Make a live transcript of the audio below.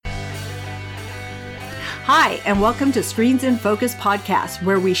Hi, and welcome to Screens in Focus podcast,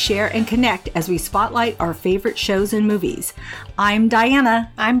 where we share and connect as we spotlight our favorite shows and movies. I'm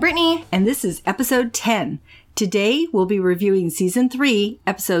Diana. I'm Brittany. And this is episode 10. Today, we'll be reviewing season 3,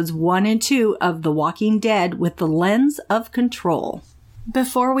 episodes 1 and 2 of The Walking Dead with the lens of control.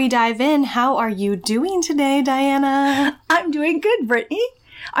 Before we dive in, how are you doing today, Diana? I'm doing good, Brittany.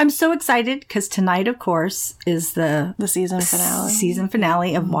 I'm so excited because tonight, of course, is the season finale. Season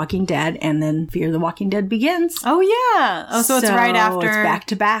finale of Walking Dead, and then Fear the Walking Dead begins. Oh, yeah. Oh, so it's right after. It's back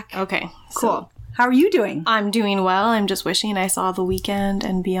to back. Okay, cool. So, how are you doing? I'm doing well. I'm just wishing I saw The Weeknd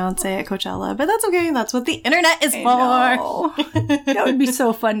and Beyonce at Coachella, but that's okay. That's what the internet is for. That would be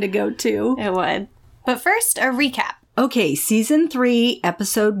so fun to go to. It would. But first, a recap. Okay, season 3,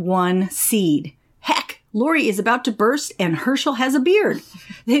 episode 1, Seed. Heck! Lori is about to burst and Herschel has a beard.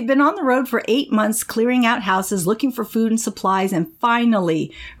 They've been on the road for 8 months, clearing out houses, looking for food and supplies, and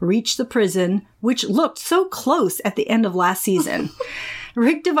finally reached the prison, which looked so close at the end of last season.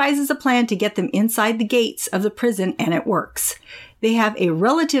 Rick devises a plan to get them inside the gates of the prison, and it works. They have a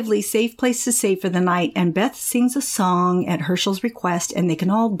relatively safe place to stay for the night, and Beth sings a song at Herschel's request, and they can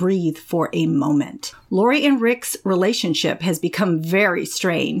all breathe for a moment. Lori and Rick's relationship has become very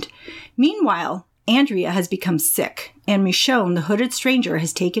strained. Meanwhile, Andrea has become sick, and Michonne, the hooded stranger,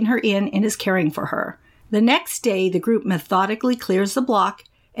 has taken her in and is caring for her. The next day, the group methodically clears the block,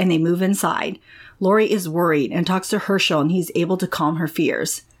 and they move inside. Lori is worried and talks to Herschel, and he's able to calm her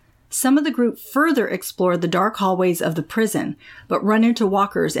fears. Some of the group further explore the dark hallways of the prison, but run into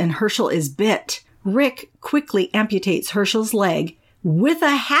walkers, and Herschel is bit. Rick quickly amputates Herschel's leg with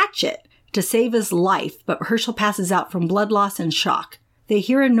a hatchet to save his life, but Herschel passes out from blood loss and shock. They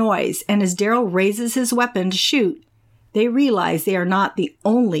hear a noise, and as Daryl raises his weapon to shoot, they realize they are not the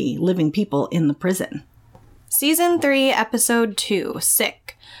only living people in the prison. Season 3, Episode 2,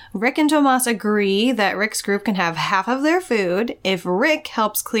 Sick. Rick and Tomas agree that Rick's group can have half of their food if Rick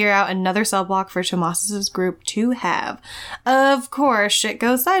helps clear out another cell block for Tomas's group to have. Of course, shit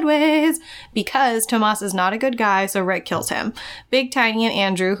goes sideways because Tomas is not a good guy, so Rick kills him. Big Tiny and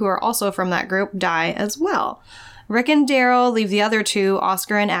Andrew, who are also from that group, die as well. Rick and Daryl leave the other two,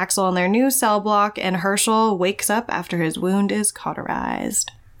 Oscar and Axel, on their new cell block, and Herschel wakes up after his wound is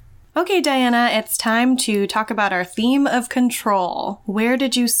cauterized. Okay, Diana, it's time to talk about our theme of control. Where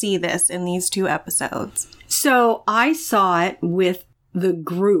did you see this in these 2 episodes? So I saw it with the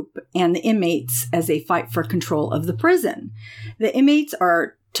group and the inmates as they fight for control of the prison. The inmates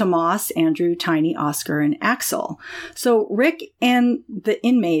are Tomas, Andrew, Tiny, Oscar, and Axel. So Rick and the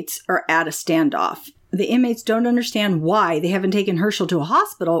inmates are at a standoff. The inmates don't understand why they haven't taken Herschel to a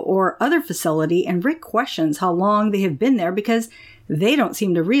hospital or other facility, and Rick questions how long they have been there because they don't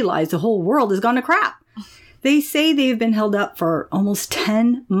seem to realize the whole world has gone to crap. They say they've been held up for almost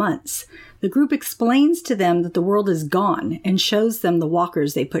 10 months. The group explains to them that the world is gone and shows them the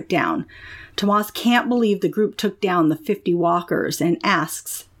walkers they put down. Tomas can't believe the group took down the 50 walkers and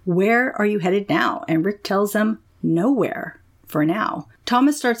asks, "Where are you headed now?" And Rick tells them, "Nowhere. For now."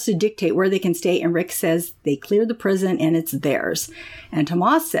 Thomas starts to dictate where they can stay, and Rick says they cleared the prison and it's theirs. And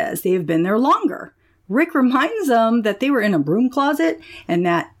Tomas says they have been there longer. Rick reminds them that they were in a broom closet and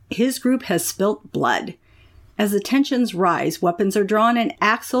that his group has spilt blood. As the tensions rise, weapons are drawn, and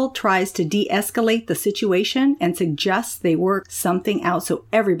Axel tries to de-escalate the situation and suggests they work something out so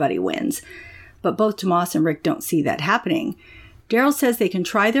everybody wins. But both Tomas and Rick don't see that happening. Daryl says they can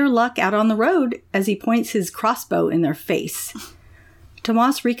try their luck out on the road as he points his crossbow in their face.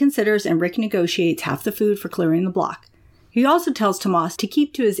 Tomas reconsiders, and Rick negotiates half the food for clearing the block. He also tells Tomas to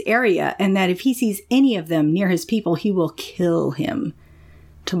keep to his area and that if he sees any of them near his people, he will kill him.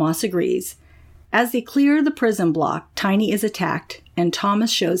 Tomas agrees. As they clear the prison block, Tiny is attacked, and Thomas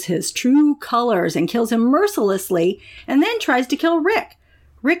shows his true colors and kills him mercilessly, and then tries to kill Rick.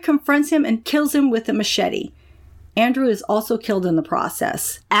 Rick confronts him and kills him with a machete. Andrew is also killed in the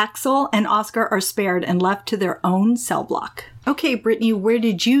process. Axel and Oscar are spared and left to their own cell block. Okay, Brittany, where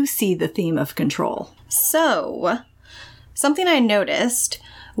did you see the theme of control? So, something I noticed,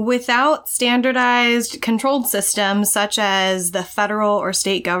 without standardized controlled systems such as the federal or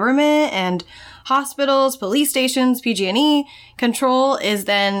state government and hospitals, police stations, PG&E, control is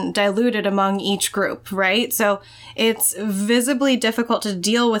then diluted among each group, right? So it's visibly difficult to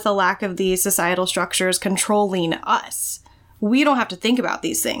deal with a lack of these societal structures controlling us. We don't have to think about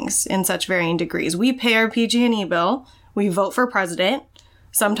these things in such varying degrees. We pay our PG&E bill, we vote for president,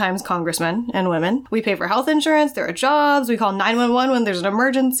 sometimes congressmen and women. We pay for health insurance, there are jobs, we call 911 when there's an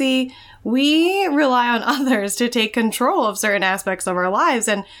emergency. We rely on others to take control of certain aspects of our lives,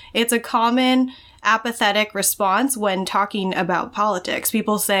 and it's a common apathetic response when talking about politics.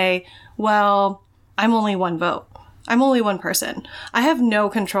 People say, well, I'm only one vote. I'm only one person. I have no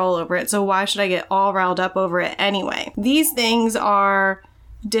control over it, so why should I get all riled up over it anyway? These things are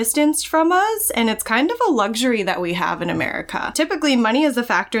distanced from us, and it's kind of a luxury that we have in America. Typically, money is the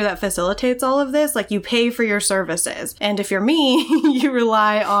factor that facilitates all of this. Like, you pay for your services. And if you're me, you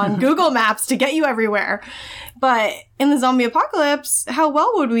rely on Google Maps to get you everywhere. But in the zombie apocalypse, how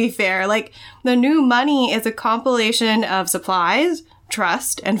well would we fare? Like, the new money is a compilation of supplies,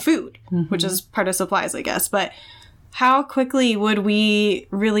 trust, and food, which is part of supplies, I guess. But how quickly would we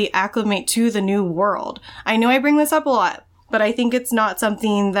really acclimate to the new world? I know I bring this up a lot, but I think it's not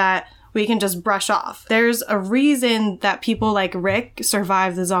something that we can just brush off. There's a reason that people like Rick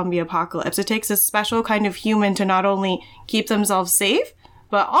survive the zombie apocalypse. It takes a special kind of human to not only keep themselves safe,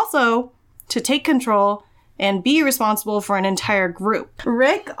 but also to take control and be responsible for an entire group.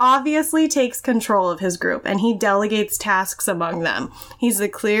 Rick obviously takes control of his group, and he delegates tasks among them. He's the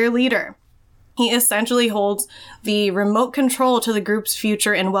clear leader. He essentially holds the remote control to the group's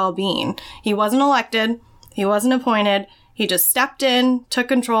future and well-being. He wasn't elected. He wasn't appointed. He just stepped in, took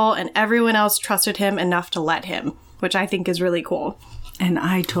control, and everyone else trusted him enough to let him, which I think is really cool. And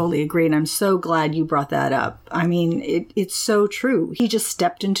I totally agree, and I'm so glad you brought that up. I mean, it's so true. He just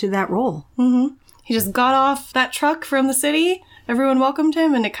stepped into that role. Mm-hmm. He just got off that truck from the city. Everyone welcomed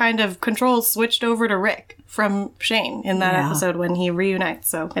him, and it kind of control switched over to Rick from Shane in that episode when he reunites.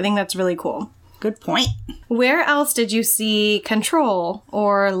 So I think that's really cool. Good point. Where else did you see control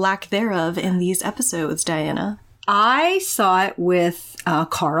or lack thereof in these episodes, Diana? I saw it with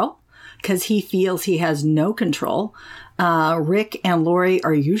Carl, because he feels he has no control. Rick and Lori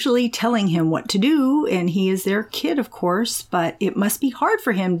are usually telling him what to do, and he is their kid, of course, but it must be hard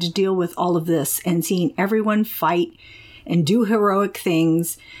for him to deal with all of this and seeing everyone fight and do heroic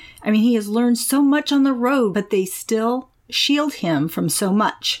things. I mean, he has learned so much on the road, but they still shield him from so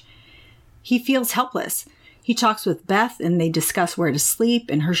much. He feels helpless. He talks with Beth, and they discuss where to sleep,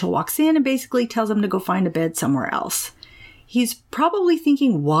 and Herschel walks in and basically tells him to go find a bed somewhere else. He's probably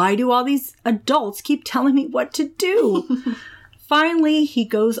thinking, why do all these adults keep telling me what to do? Finally, he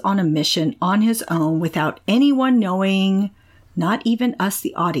goes on a mission on his own without anyone knowing, not even us,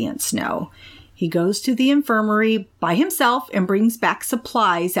 the audience, know. He goes to the infirmary by himself and brings back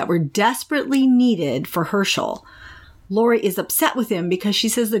supplies that were desperately needed for Herschel. Lori is upset with him because she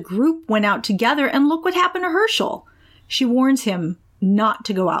says the group went out together and look what happened to Herschel. She warns him not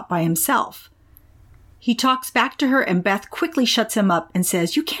to go out by himself. He talks back to her, and Beth quickly shuts him up and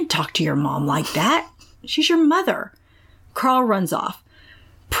says, "You can't talk to your mom like that. She's your mother." Carl runs off,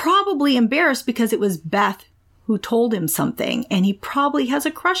 probably embarrassed because it was Beth who told him something, and he probably has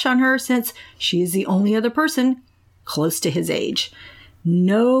a crush on her since she is the only other person close to his age.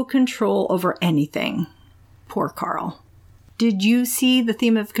 No control over anything. Poor Carl. Did you see the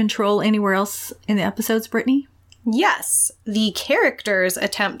theme of control anywhere else in the episodes, Brittany? Yes, the characters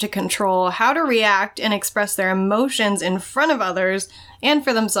attempt to control how to react and express their emotions in front of others and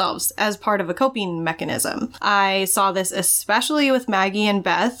for themselves as part of a coping mechanism. I saw this especially with Maggie and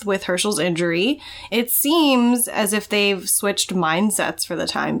Beth with Herschel's injury. It seems as if they've switched mindsets for the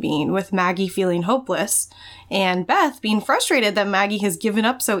time being, with Maggie feeling hopeless and Beth being frustrated that Maggie has given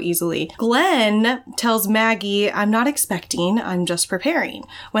up so easily. Glenn tells Maggie, "I'm not expecting, I'm just preparing,"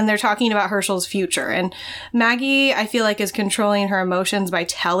 when they're talking about Herschel's future. And Maggie, I feel like, is controlling her emotions by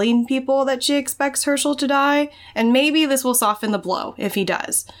telling people that she expects Herschel to die, and maybe this will soften the blow if he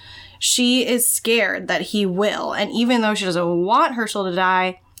does. She is scared that he will, and even though she doesn't want Herschel to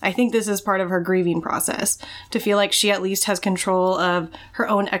die, I think this is part of her grieving process, to feel like she at least has control of her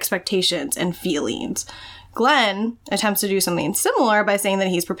own expectations and feelings. Glenn attempts to do something similar by saying that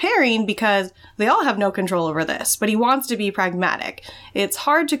he's preparing because they all have no control over this, but he wants to be pragmatic. It's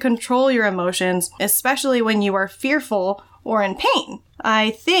hard to control your emotions, especially when you are fearful or in pain.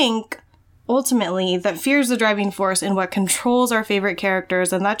 I think, ultimately, that fear is the driving force in what controls our favorite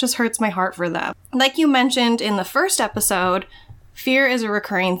characters, and that just hurts my heart for them. Like you mentioned in the first episode, fear is a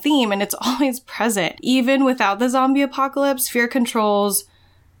recurring theme, and it's always present. Even without the zombie apocalypse, fear controls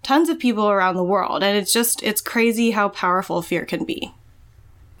tons of people around the world, and it's crazy how powerful fear can be.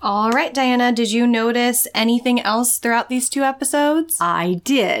 All right, Diana, did you notice anything else throughout these two episodes? I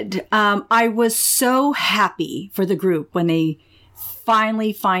did. I was so happy for the group when they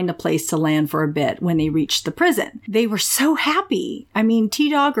finally find a place to land for a bit when they reached the prison. They were so happy. I mean,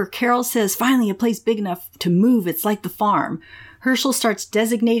 T-Dog or Carol says, "Finally a place big enough to move. It's like the farm." Herschel starts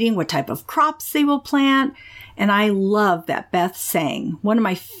designating what type of crops they will plant. And I love that Beth sang. One of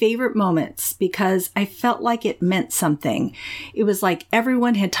my favorite moments because I felt like it meant something. It was like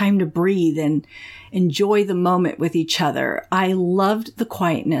everyone had time to breathe and enjoy the moment with each other. I loved the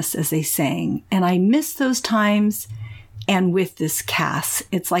quietness as they sang. And I miss those times. And with this cast,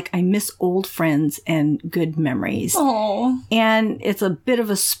 it's like I miss old friends and good memories. Oh. And it's a bit of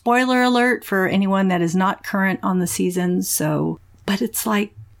a spoiler alert for anyone that is not current on the season. But it's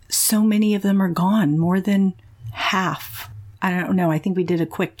like so many of them are gone, more than half. I don't know. I think we did a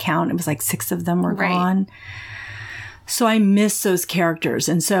quick count. It was like 6 of them were gone. So I miss those characters.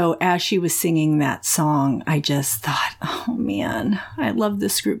 And so as she was singing that song, I just thought, oh man, I love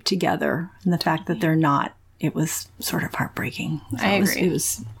this group together. And the fact that they're not. It was sort of heartbreaking. So I agree. It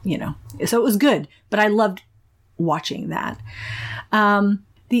was, so it was good, but I loved watching that.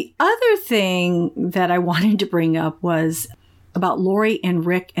 The other thing that I wanted to bring up was about Lori and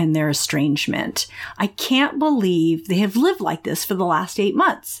Rick and their estrangement. I can't believe they have lived like this for the last 8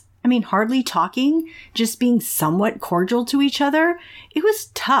 months. I mean, hardly talking, just being somewhat cordial to each other. It was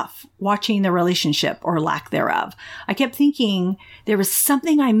tough watching the relationship or lack thereof. I kept thinking there was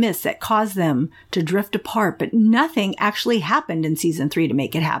something I missed that caused them to drift apart, but nothing actually happened in season 3 to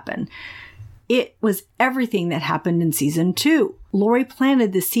make it happen. It was everything that happened in season 2. Lori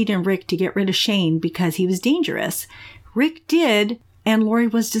planted the seed in Rick to get rid of Shane because he was dangerous. Rick did, and Lori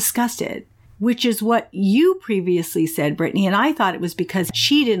was disgusted. Which is what you previously said, Brittany, and I thought it was because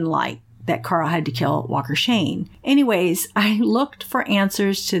she didn't like that Carl had to kill Walker Shane. Anyways, I looked for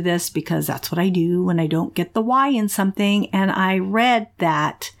answers to this because that's what I do when I don't get the why in something, and I read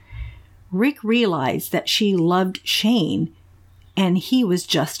that Rick realized that she loved Shane, and he was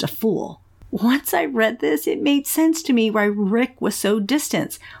just a fool. Once I read this, it made sense to me why Rick was so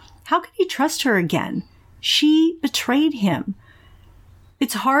distant. How could he trust her again? She betrayed him.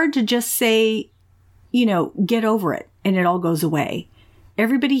 It's hard to just say, get over it and it all goes away.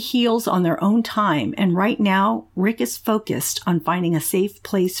 Everybody heals on their own time. And right now, Rick is focused on finding a safe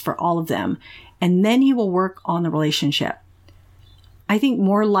place for all of them. And then he will work on the relationship. I think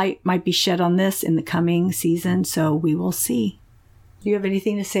more light might be shed on this in the coming season. So we will see. Do you have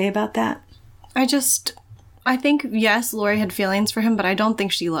anything to say about that? I think, yes, Lori had feelings for him, but I don't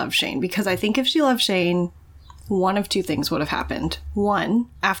think she loved Shane. Because I think if she loved Shane, one of 2 things would have happened. 1,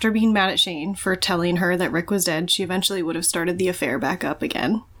 after being mad at Shane for telling her that Rick was dead, she eventually would have started the affair back up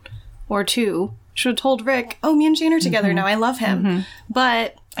again. Or 2, she would have told Rick, oh, me and Shane are together now, I love him. Mm-hmm.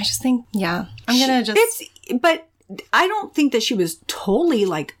 But I just think, but I don't think that she was totally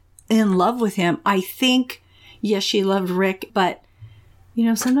in love with him. I think, yes, she loved Rick, but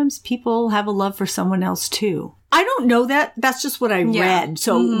sometimes people have a love for someone else too. I don't know that. That's just what I read.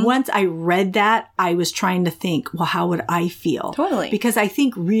 So once I read that, I was trying to think, well, how would I feel? Totally. Because I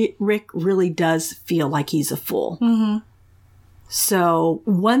think Rick really does feel like he's a fool. Mm-hmm. So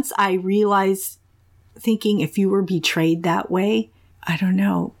once I realized thinking if you were betrayed that way, I don't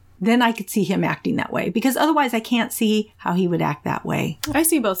know, then I could see him acting that way. Because otherwise I can't see how he would act that way. I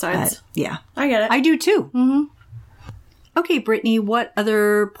see both sides. But, yeah. I get it. I do too. Mm-hmm. Okay, Brittany, what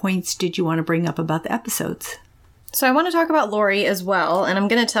other points did you want to bring up about the episodes? So I want to talk about Lori as well, and I'm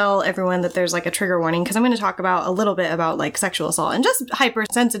going to tell everyone that there's a trigger warning because I'm going to talk about a little bit about sexual assault and just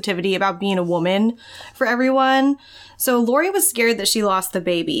hypersensitivity about being a woman for everyone. So Lori was scared that she lost the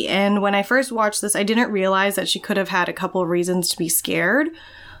baby, and when I first watched this, I didn't realize that she could have had a couple of reasons to be scared.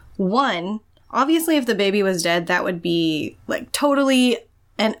 1, obviously if the baby was dead, that would be totally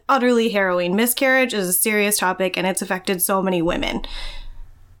and utterly harrowing. Miscarriage is a serious topic and it's affected so many women.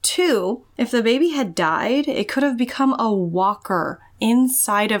 2, if the baby had died, it could have become a walker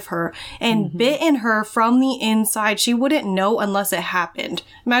inside of her and bitten her from the inside. She wouldn't know unless it happened.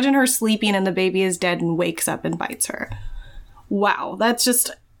 Imagine her sleeping and the baby is dead and wakes up and bites her. Wow, that's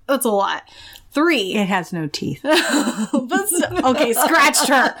a lot. 3. It has no teeth. Okay, scratched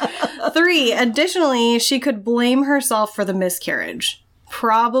her. 3, additionally, she could blame herself for the miscarriage.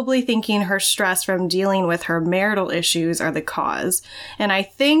 Probably thinking her stress from dealing with her marital issues are the cause. And I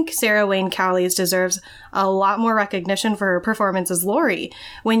think Sarah Wayne Callies deserves a lot more recognition for her performance as Lori.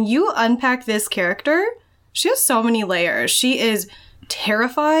 When you unpack this character, she has so many layers. She is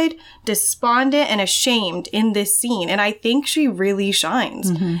terrified, despondent, and ashamed in this scene. And I think she really shines.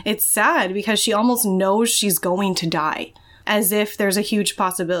 Mm-hmm. It's sad because she almost knows she's going to die, as if there's a huge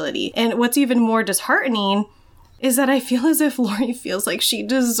possibility. And what's even more disheartening is that I feel as if Lori feels like she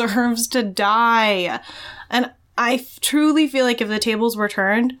deserves to die. And I truly feel like if the tables were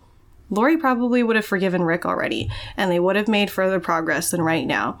turned, Lori probably would have forgiven Rick already, and they would have made further progress than right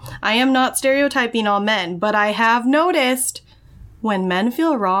now. I am not stereotyping all men, but I have noticed when men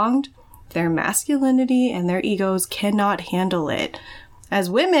feel wronged, their masculinity and their egos cannot handle it. As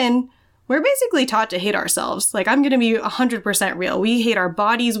women, we're basically taught to hate ourselves. Like, I'm going to be 100% real. We hate our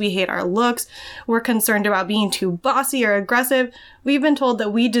bodies. We hate our looks. We're concerned about being too bossy or aggressive. We've been told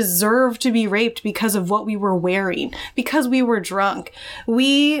that we deserve to be raped because of what we were wearing, because we were drunk.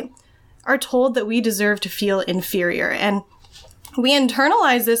 We are told that we deserve to feel inferior. And we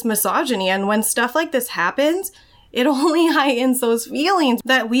internalize this misogyny. And when stuff like this happens, it only heightens those feelings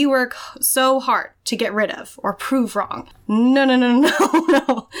that we work so hard to get rid of or prove wrong.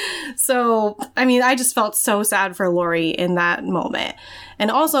 No. So, I mean, I just felt so sad for Lori in that moment.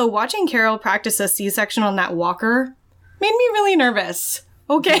 And also, watching Carol practice a C-section on that walker made me really nervous.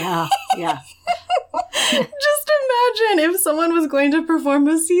 Okay? Yeah. Just imagine if someone was going to perform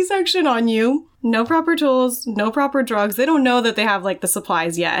a C-section on you. No proper tools, no proper drugs. They don't know that they have, like, the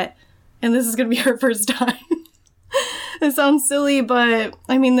supplies yet. And this is going to be her first time. It sounds silly, but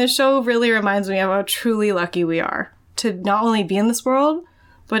I mean, this show really reminds me of how truly lucky we are to not only be in this world,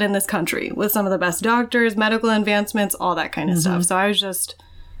 but in this country with some of the best doctors, medical advancements, all that kind of stuff. So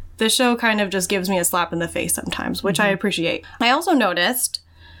this show kind of just gives me a slap in the face sometimes, which I appreciate. I also noticed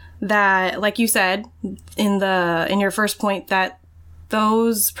that, like you said, in your first point, that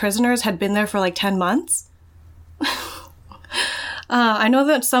those prisoners had been there for like 10 months. I know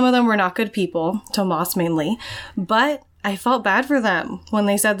that some of them were not good people, Tomas mainly, but I felt bad for them when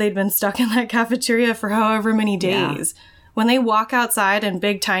they said they'd been stuck in that cafeteria for however many days. Yeah. When they walk outside and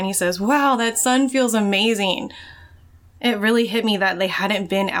Big Tiny says, "Wow, that sun feels amazing," it really hit me that they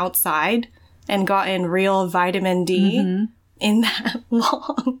hadn't been outside and gotten real vitamin D in that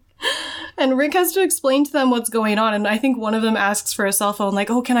long. And Rick has to explain to them what's going on. And I think one of them asks for a cell phone,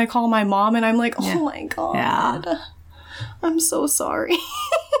 like, "Oh, can I call my mom?" And I'm like, oh my God. Yeah. I'm so sorry.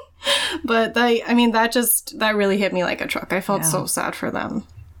 But that really hit me like a truck. I felt so sad for them.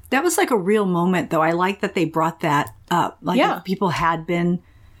 That was like a real moment, though. I like that they brought that up. Like, if people had been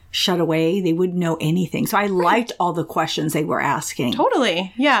shut away, they wouldn't know anything. So I liked all the questions they were asking.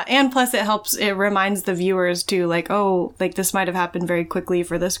 Totally. Yeah. And plus it reminds the viewers too, like, oh, like this might have happened very quickly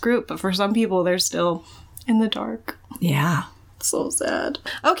for this group, but for some people, they're still in the dark. Yeah. So sad.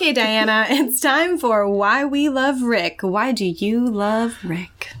 Okay, Diana, it's time for Why We Love Rick. Why do you love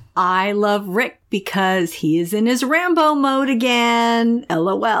Rick? I love Rick because he is in his Rambo mode again.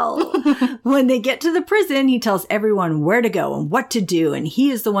 LOL. When they get to the prison, he tells everyone where to go and what to do, and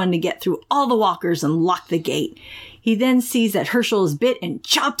he is the one to get through all the walkers and lock the gate. He then sees that Herschel is bit and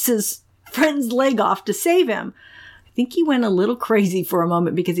chops his friend's leg off to save him. I think he went a little crazy for a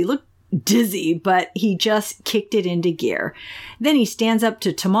moment because he looked dizzy, but he just kicked it into gear. Then he stands up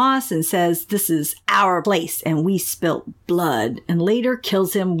to Tomas and says, "This is our place and we spilt blood," and later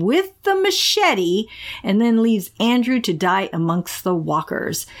kills him with the machete and then leaves Andrew to die amongst the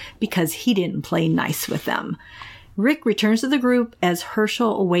walkers because he didn't play nice with them. Rick returns to the group as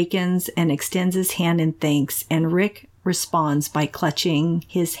Herschel awakens and extends his hand in thanks, and Rick responds by clutching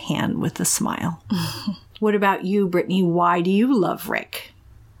his hand with a smile. What about you, Brittany? Why do you love Rick?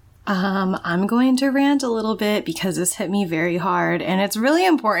 I'm going to rant a little bit because this hit me very hard, and it's really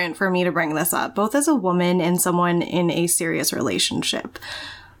important for me to bring this up, both as a woman and someone in a serious relationship.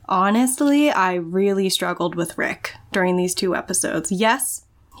 Honestly, I really struggled with Rick during these 2 episodes. Yes,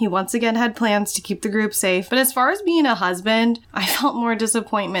 he once again had plans to keep the group safe, but as far as being a husband, I felt more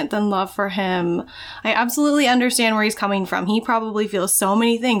disappointment than love for him. I absolutely understand where he's coming from. He probably feels so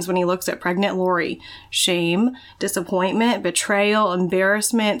many things when he looks at pregnant Lori. Shame, disappointment, betrayal,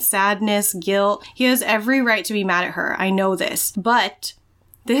 embarrassment, sadness, guilt. He has every right to be mad at her. I know this. But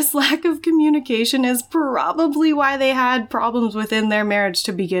this lack of communication is probably why they had problems within their marriage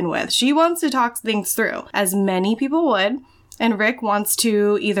to begin with. She wants to talk things through, as many people would. And Rick wants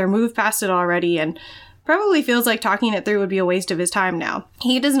to either move past it already and probably feels like talking it through would be a waste of his time now.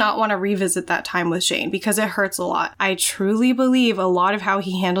 He does not want to revisit that time with Shane because it hurts a lot. I truly believe a lot of how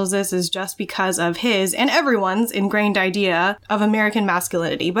he handles this is just because of his and everyone's ingrained idea of American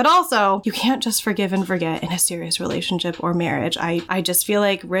masculinity. But also, you can't just forgive and forget in a serious relationship or marriage. I just feel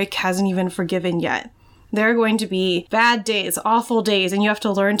like Rick hasn't even forgiven yet. There are going to be bad days, awful days, and you have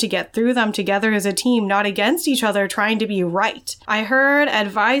to learn to get through them together as a team, not against each other, trying to be right. I heard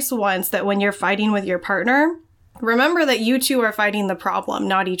advice once that when you're fighting with your partner, remember that you two are fighting the problem,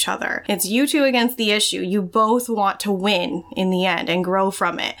 not each other. It's you two against the issue. You both want to win in the end and grow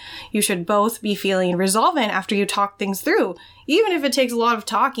from it. You should both be feeling resolvent after you talk things through, even if it takes a lot of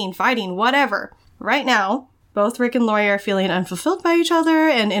talking, fighting, whatever. Right now, both Rick and Lori are feeling unfulfilled by each other,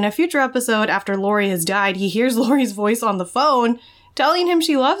 and in a future episode, after Lori has died, he hears Lori's voice on the phone telling him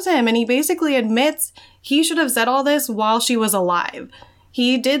she loves him, and he basically admits he should have said all this while she was alive.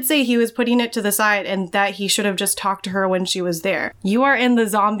 He did say he was putting it to the side and that he should have just talked to her when she was there. You are in the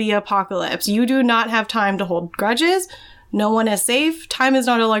zombie apocalypse. You do not have time to hold grudges. No one is safe. Time is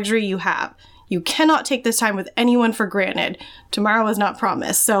not a luxury you have. You cannot take this time with anyone for granted. Tomorrow is not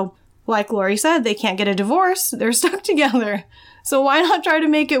promised. So, like Lori said, they can't get a divorce. They're stuck together. So why not try to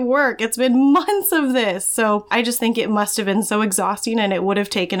make it work? It's been months of this. So I just think it must have been so exhausting and it would have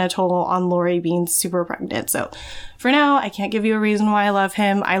taken a toll on Lori being super pregnant. So for now, I can't give you a reason why I love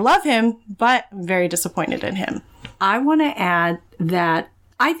him. I love him, but I'm very disappointed in him. I want to add that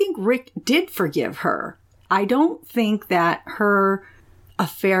I think Rick did forgive her. I don't think that her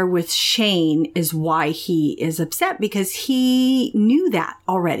affair with Shane is why he is upset, because he knew that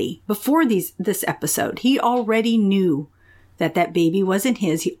already before this episode. He already knew that baby wasn't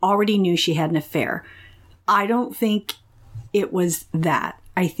his. He already knew she had an affair. I don't think it was that.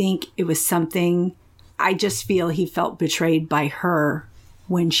 I think it was something, I just feel he felt betrayed by her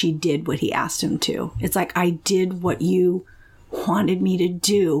when she did what he asked him to. It's like, I did what you wanted me to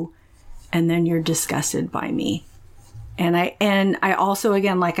do, and then you're disgusted by me. And I also,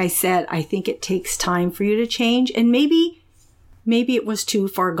 again, like I said, I think it takes time for you to change. And maybe it was too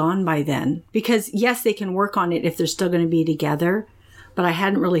far gone by then. Because yes, they can work on it if they're still going to be together. But I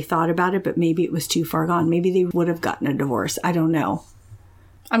hadn't really thought about it, but maybe it was too far gone. Maybe they would have gotten a divorce. I don't know.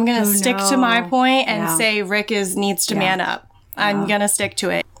 I'm going to stick to my point and say Rick needs to man up. I'm going to stick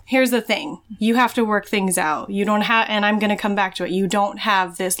to it. Here's the thing. You have to work things out. You don't have, and I'm going to come back to it. You don't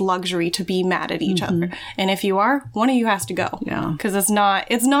have this luxury to be mad at each other. And if you are, one of you has to go. Yeah. Because it's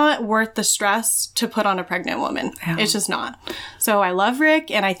not worth the stress to put on a pregnant woman. Yeah. It's just not. So I love Rick,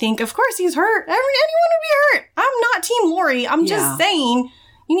 and I think, of course, he's hurt. Anyone would be hurt. I'm not Team Lori. I'm just saying,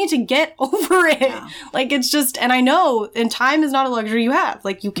 you need to get over it. Yeah. Like, it's just, and I know, and time is not a luxury you have.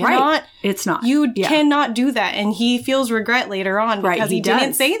 Like, you cannot. Right. It's not. You cannot do that. And he feels regret later on because he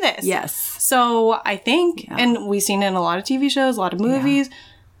didn't say this. Yes. So I think, and we've seen it in a lot of TV shows, a lot of movies,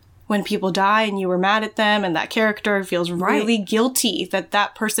 when people die and you were mad at them and that character feels really guilty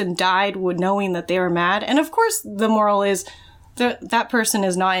that person died knowing that they were mad. And of course, the moral is, that person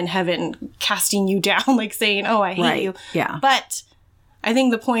is not in heaven casting you down, like saying, oh, I hate you. Yeah. But I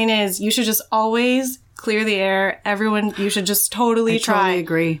think the point is, you should just always clear the air. Everyone, you should just totally try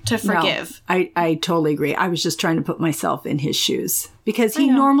to forgive. No, I totally agree. I was just trying to put myself in his shoes, because he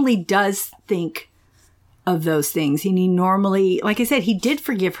normally does think of those things. He normally, like I said, he did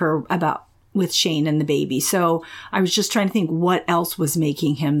forgive her with Shane and the baby. So I was just trying to think what else was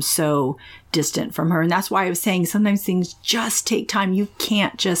making him so distant from her. And that's why I was saying sometimes things just take time. You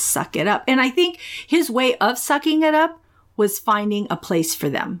can't just suck it up. And I think his way of sucking it up was finding a place for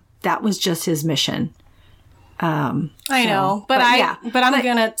them. That was just his mission. I know, but I'm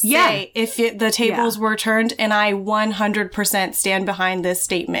gonna say, if the tables were turned, and I 100% stand behind this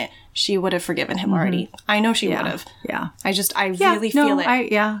statement, she would have forgiven him already. I know she would have. Yeah. I really feel it. I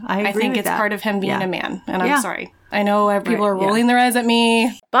agree. I think it's part of him being a man, and I'm sorry. I know people are rolling their eyes at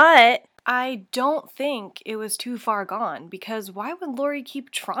me, but I don't think it was too far gone, because why would Lori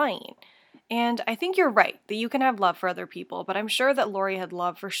keep trying? And I think you're right that you can have love for other people, but I'm sure that Lori had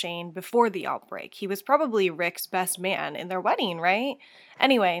love for Shane before the outbreak. He was probably Rick's best man in their wedding, right?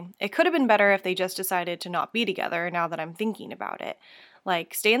 Anyway, it could have been better if they just decided to not be together, now that I'm thinking about it.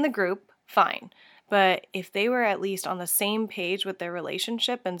 Like, stay in the group, fine. But if they were at least on the same page with their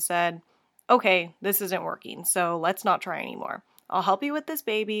relationship and said, okay, this isn't working, so let's not try anymore. I'll help you with this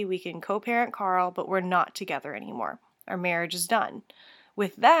baby, we can co-parent Carl, but we're not together anymore. Our marriage is done.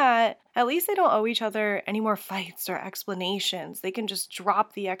 With that, at least they don't owe each other any more fights or explanations. They can just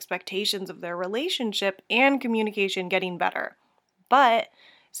drop the expectations of their relationship and communication getting better. But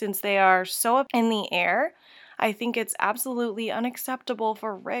since they are so up in the air, I think it's absolutely unacceptable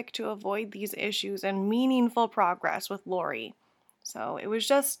for Rick to avoid these issues and meaningful progress with Lori. So it was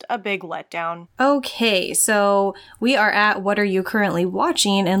just a big letdown. Okay, so we are at What Are You Currently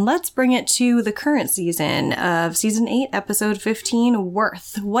Watching? And let's bring it to the current season of Season 8, Episode 15,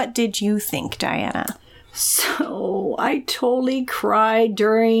 Worth. What did you think, Diana? So I totally cried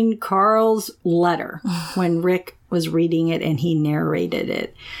during Carl's letter when Rick was reading it and he narrated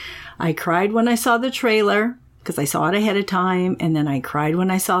it. I cried when I saw the trailer, because I saw it ahead of time, and then I cried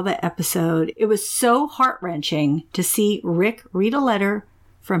when I saw the episode. It was so heart-wrenching to see Rick read a letter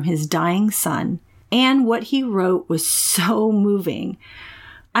from his dying son, and what he wrote was so moving.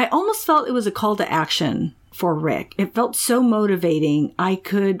 I almost felt it was a call to action for Rick. It felt so motivating. I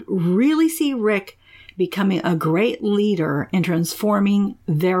could really see Rick becoming a great leader and transforming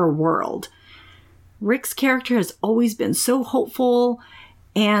their world. Rick's character has always been so hopeful,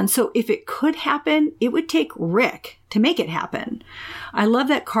 And so if it could happen, it would take Rick to make it happen. I love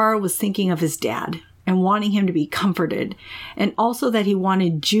that Carl was thinking of his dad and wanting him to be comforted, and also that he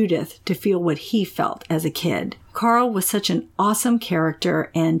wanted Judith to feel what he felt as a kid. Carl was such an awesome character,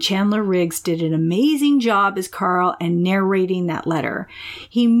 and Chandler Riggs did an amazing job as Carl and narrating that letter.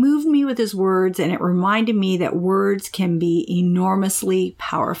 He moved me with his words, and it reminded me that words can be enormously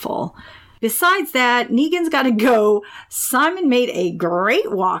powerful. Besides that, Negan's got to go. Simon made a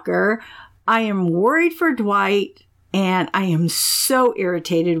great walker. I am worried for Dwight, and I am so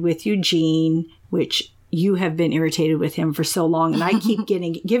irritated with Eugene, which you have been irritated with him for so long, and I keep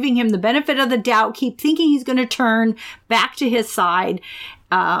giving him the benefit of the doubt, keep thinking he's going to turn back to his side.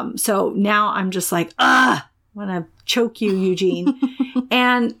 So now I'm just like, I want to choke you, Eugene.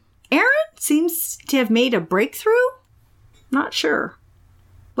 And Aaron seems to have made a breakthrough. Not sure.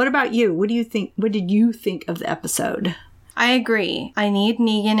 What about you? What do you think? What did you think of the episode? I agree. I need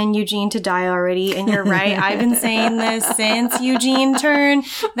Negan and Eugene to die already. And you're right. I've been saying this since Eugene turned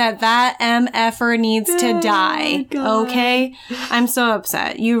that MFer needs to die. Okay? I'm so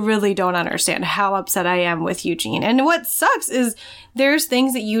upset. You really don't understand how upset I am with Eugene. And what sucks is there's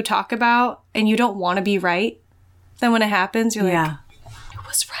things that you talk about and you don't want to be right. Then when it happens, you're like, I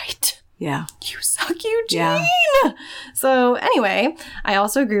was right. Yeah. You suck, Eugene. Yeah. So anyway, I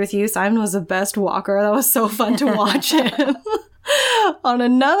also agree with you. Simon was the best walker. That was so fun to watch him. On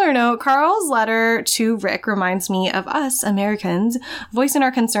another note, Carl's letter to Rick reminds me of us Americans voicing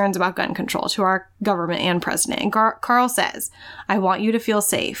our concerns about gun control to our government and president. And Carl says, I want you to feel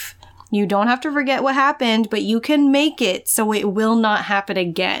safe. You don't have to forget what happened, but you can make it so it will not happen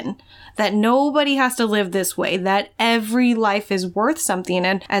again. That nobody has to live this way, that every life is worth something.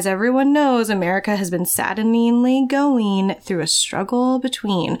 And as everyone knows, America has been saddeningly going through a struggle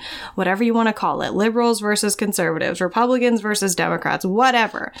between whatever you want to call it, liberals versus conservatives, Republicans versus Democrats,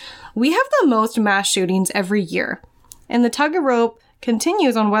 whatever. We have the most mass shootings every year. And the tug of rope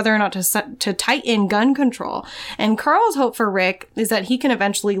continues on whether or not to tighten gun control. And Carl's hope for Rick is that he can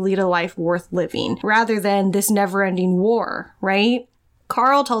eventually lead a life worth living, rather than this never-ending war, right?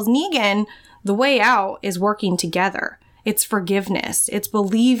 Carl tells Negan the way out is working together. It's forgiveness. It's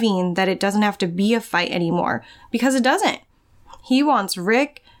believing that it doesn't have to be a fight anymore, because it doesn't. He wants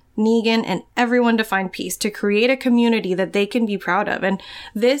Rick, Negan, and everyone to find peace, to create a community that they can be proud of. And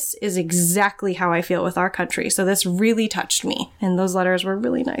this is exactly how I feel with our country. So this really touched me. And those letters were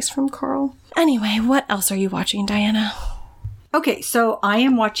really nice from Carl. Anyway, what else are you watching, Diana? Okay, so I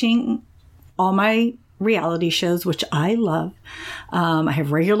am watching all my reality shows, which I love. I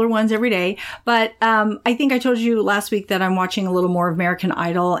have regular ones every day, but I think I told you last week that I'm watching a little more of American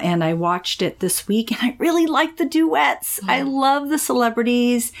Idol, and I watched it this week, and I really like the duets. I love the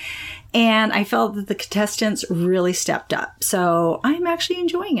celebrities, and I felt that the contestants really stepped up. So I'm actually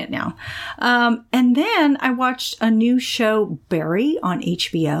enjoying it now. And then I watched a new show, Barry, on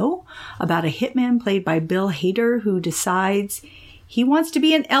HBO, about a hitman played by Bill Hader, who decides he wants to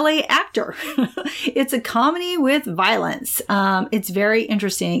be an LA actor. It's a comedy with violence. It's very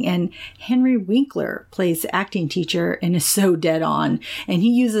interesting. And Henry Winkler plays the acting teacher and is so dead on. And he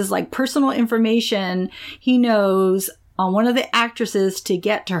uses like personal information he knows on one of the actresses to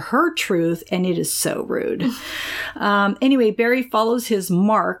get to her truth, and it is so rude. Anyway, Barry follows his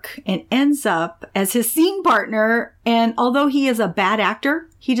mark and ends up as his scene partner, and although he is a bad actor,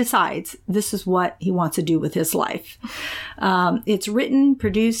 he decides this is what he wants to do with his life. It's written,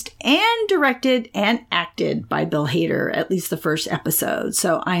 produced, and directed and acted by Bill Hader, at least the first episode.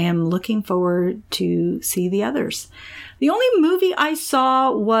 So I am looking forward to see the others. The only movie I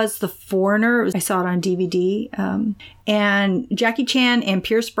saw was The Foreigner. I saw it on DVD. And Jackie Chan and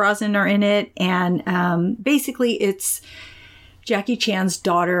Pierce Brosnan are in it. And basically it's Jackie Chan's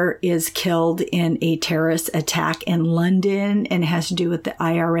daughter is killed in a terrorist attack in London, and it has to do with the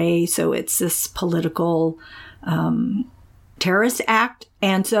IRA. So it's this political terrorist act.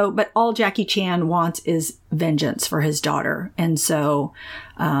 And so, but all Jackie Chan wants is vengeance for his daughter. And so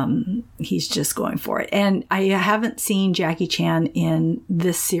he's just going for it. And I haven't seen Jackie Chan in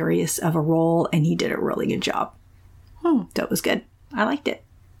this serious of a role, and he did a really good job. So it was good. I liked it.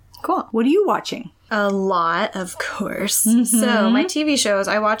 Cool. What are you watching? A lot, of course. So my TV shows,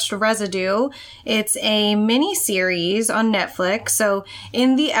 I watched Residue. It's a mini-series on Netflix. So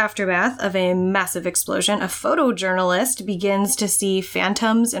in the aftermath of a massive explosion, a photojournalist begins to see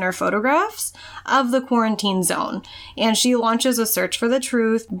phantoms in her photographs of the quarantine zone. And she launches a search for the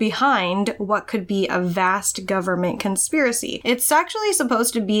truth behind what could be a vast government conspiracy. It's actually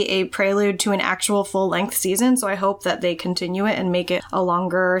supposed to be a prelude to an actual full-length season, so I hope that they continue it and make it a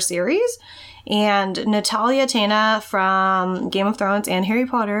longer series. And Natalia Tena from Game of Thrones and Harry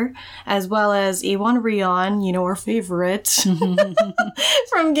Potter, as well as Ewan Rion, you know, our favorite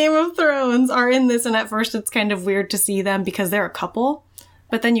from Game of Thrones, are in this. And at first it's kind of weird to see them because they're a couple.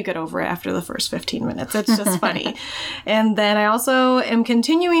 But then you get over it after the first 15 minutes. It's just funny. And then I also am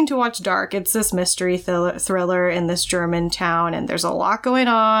continuing to watch Dark. It's this mystery thriller in this German town, and there's a lot going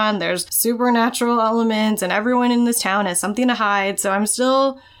on. There's supernatural elements, and everyone in this town has something to hide. So I'm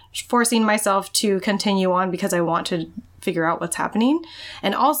still forcing myself to continue on because I want to figure out what's happening.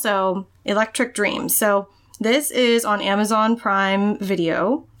 And also Electric Dreams. So this is on Amazon Prime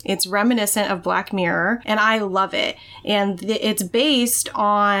Video. It's reminiscent of Black Mirror, and I love it. And it's based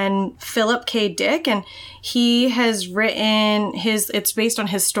on Philip K. Dick, and he has written it's based on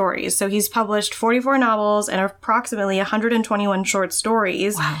his stories. So he's published 44 novels and approximately 121 short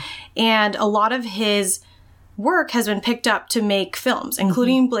stories. Wow. And a lot of his work has been picked up to make films,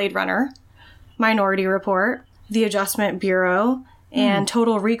 including Blade Runner, Minority Report, The Adjustment Bureau, and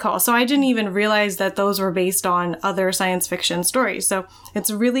Total Recall. So I didn't even realize that those were based on other science fiction stories. So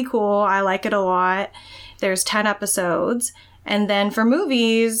it's really cool. I like it a lot. There's 10 episodes. And then for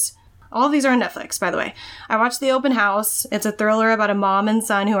movies, all of these are on Netflix, by the way. I watched The Open House. It's a thriller about a mom and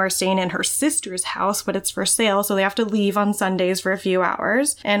son who are staying in her sister's house, but it's for sale, so they have to leave on Sundays for a few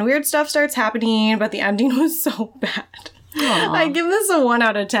hours. And weird stuff starts happening, but the ending was so bad. Aww. I give this a 1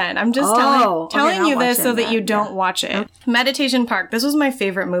 out of 10. I'm just telling you this so that you don't watch it. Meditation Park. This was my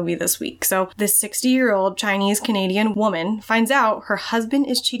favorite movie this week. So this 60-year-old Chinese-Canadian woman finds out her husband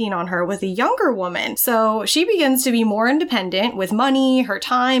is cheating on her with a younger woman. So she begins to be more independent with money, her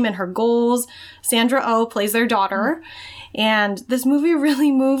time, and her goals. Sandra Oh plays their daughter. And this movie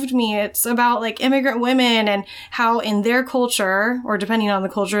really moved me. It's about like immigrant women and how in their culture, or depending on the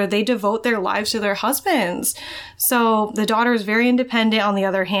culture, they devote their lives to their husbands. So the daughter is very independent on the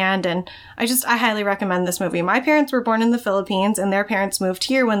other hand. And I highly recommend this movie. My parents were born in the Philippines and their parents moved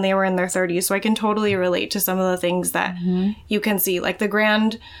here when they were in their 30s. So I can totally relate to some of the things that you can see. Like the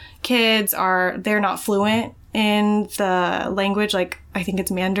grandkids they're not fluent in the language, like I think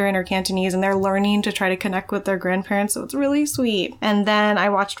it's Mandarin or Cantonese, and they're learning to try to connect with their grandparents, so it's really sweet. And then I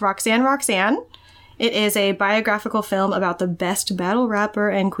watched Roxanne, Roxanne. It is a biographical film about the best battle rapper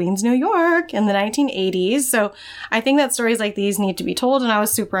in Queens, New York in the 1980s, so I think that stories like these need to be told, and I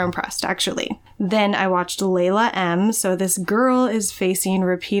was super impressed, actually. Then I watched Layla M. So this girl is facing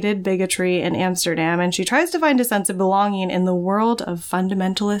repeated bigotry in Amsterdam, and she tries to find a sense of belonging in the world of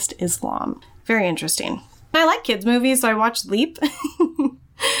fundamentalist Islam. Very interesting. I like kids' movies, so I watched Leap.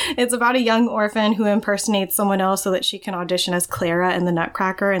 It's about a young orphan who impersonates someone else so that she can audition as Clara in The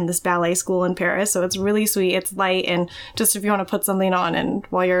Nutcracker in this ballet school in Paris. So it's really sweet. It's light, and just if you want to put something on and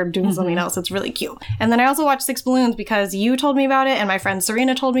while you're doing something else, it's really cute. And then I also watched Six Balloons because you told me about it and my friend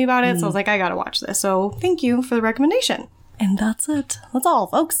Serena told me about it. So I was like, I gotta watch this. So thank you for the recommendation. And that's it. That's all,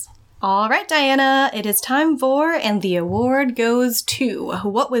 folks. All right, Diana, it is time for, and the award goes to,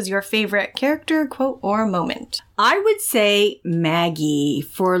 what was your favorite character, quote, or moment? I would say Maggie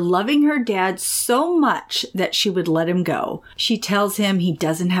for loving her dad so much that she would let him go. She tells him he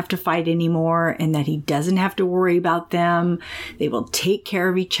doesn't have to fight anymore and that he doesn't have to worry about them. They will take care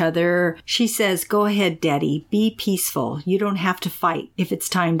of each other. She says, go ahead, Daddy, be peaceful. You don't have to fight if it's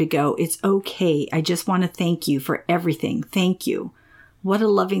time to go. It's okay. I just want to thank you for everything. Thank you. What a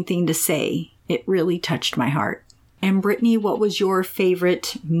loving thing to say. It really touched my heart. And Brittany, what was your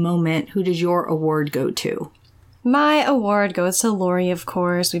favorite moment? Who does your award go to? My award goes to Lori, of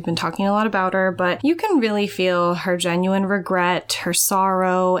course. We've been talking a lot about her, but you can really feel her genuine regret, her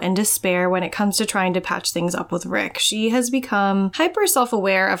sorrow, and despair when it comes to trying to patch things up with Rick. She has become hyper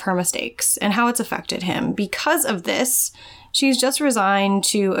self-aware of her mistakes and how it's affected him. Because of this, she's just resigned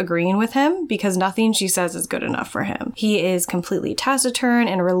to agreeing with him because nothing she says is good enough for him. He is completely taciturn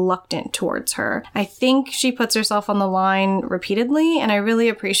and reluctant towards her. I think she puts herself on the line repeatedly, and I really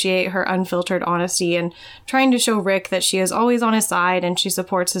appreciate her unfiltered honesty and trying to show Rick that she is always on his side and she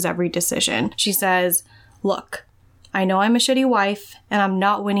supports his every decision. She says, look, I know I'm a shitty wife and I'm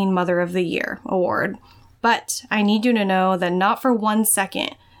not winning Mother of the Year award, but I need you to know that not for 1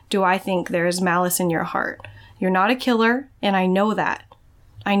 second do I think there is malice in your heart. You're not a killer, and I know that.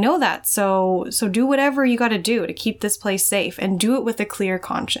 So do whatever you gotta do to keep this place safe, and do it with a clear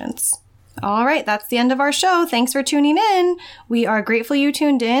conscience. All right, that's the end of our show. Thanks for tuning in. We are grateful you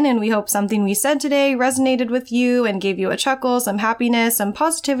tuned in, and we hope something we said today resonated with you and gave you a chuckle, some happiness, some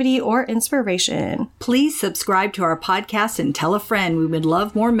positivity, or inspiration. Please subscribe to our podcast and tell a friend. We would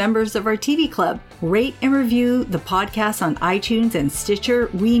love more members of our TV club. Rate and review the podcast on iTunes and Stitcher.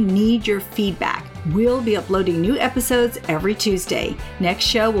 We need your feedback. We'll be uploading new episodes every Tuesday. Next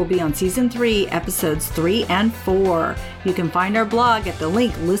show will be on Season 3, Episodes 3 and 4. You can find our blog at the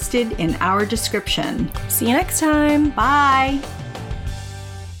link listed in our description. See you next time. Bye!